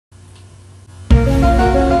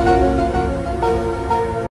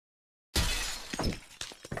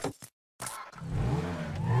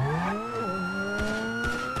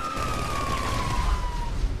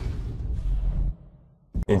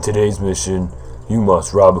In today's mission, you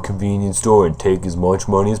must rob a convenience store and take as much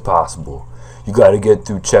money as possible. You gotta get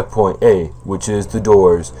through checkpoint A, which is the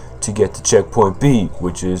doors, to get to checkpoint B,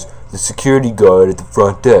 which is the security guard at the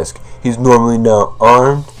front desk. He's normally not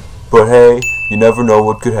armed, but hey, you never know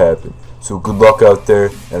what could happen. So good luck out there,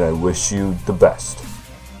 and I wish you the best.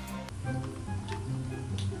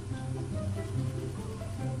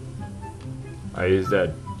 Alright, he's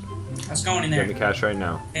dead. Let's go in there. Get the cash right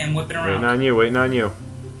now. Hey, I'm whipping around. Waiting on you, waiting on you.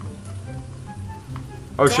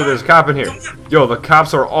 Oh shit, there's a cop in here. Yo, the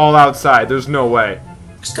cops are all outside. There's no way.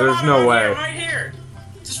 There's no way. I'm right here.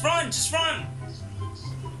 Just run, just run.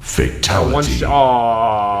 Fatality.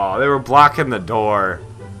 Oh, they were blocking the door.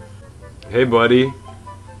 Hey, buddy.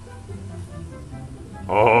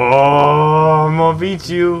 Oh, I'm gonna beat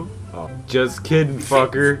you. Oh, just kidding,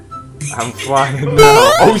 fucker. I'm flying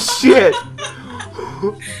now. Oh shit!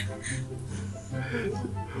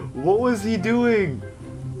 What was he doing?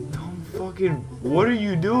 What are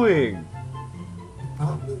you doing?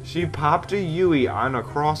 She popped a Yui on a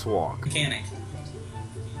crosswalk. Mechanic.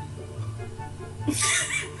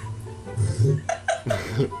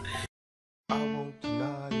 I won't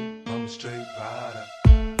deny it, I'm a straight rider.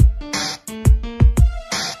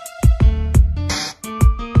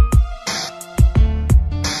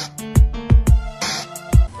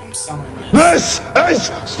 I'm selling it. This is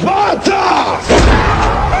Sparta!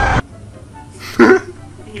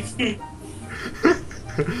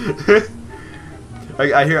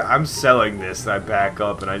 I hear I'm selling this, and I back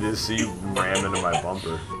up, and I just see you ram into my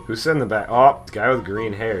bumper. Who's sitting in the back? Oh, the guy with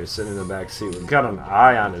green hair is sitting in the back seat. We've got an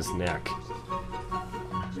eye on his neck.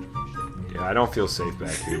 Yeah, I don't feel safe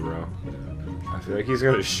back here, bro. I feel like he's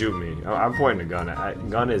gonna shoot me. I'm pointing a gun at.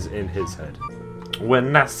 Gun is in his head.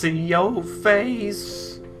 When I see your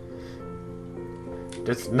face,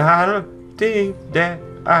 that's not a thing that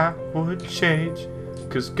I would change.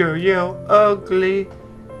 'Cause girl, you're ugly,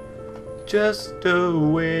 just the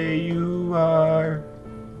way you are.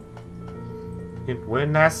 And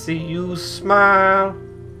when I see you smile,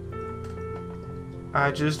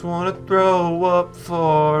 I just wanna throw up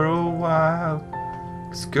for a while.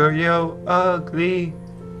 'Cause girl, you're ugly,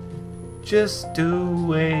 just the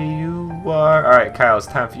way you are. Alright, Kyle, it's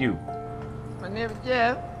time for you. My name is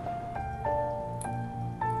Jeff.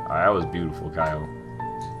 Alright, that was beautiful, Kyle.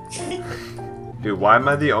 Dude, why am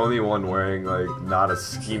I the only one wearing, like, not a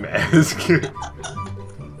ski mask?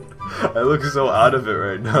 I look so out of it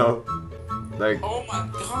right now. Like, Oh my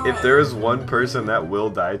god. if there is one person that will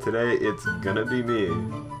die today, it's gonna be me.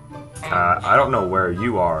 I don't know where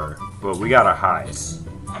you are, but we gotta hide.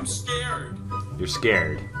 I'm scared. You're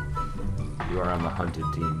scared. You are on the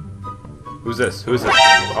hunted team. Who's this? Who's this?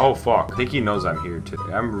 Oh fuck! I think he knows I'm here too.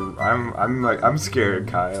 I'm scared,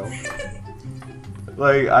 Kyle.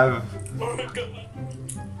 Like Oh my god.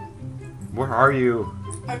 where are you?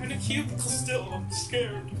 I'm in a cubicle still. I'm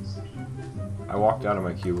scared. I walked out of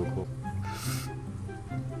my cubicle.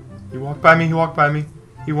 He walked by me. He walked by me.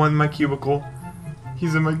 He won my cubicle.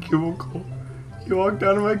 He's in my cubicle. He walked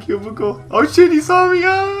out of my cubicle. Oh shit! He saw me.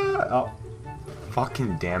 Ah! Oh,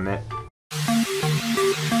 fucking damn it.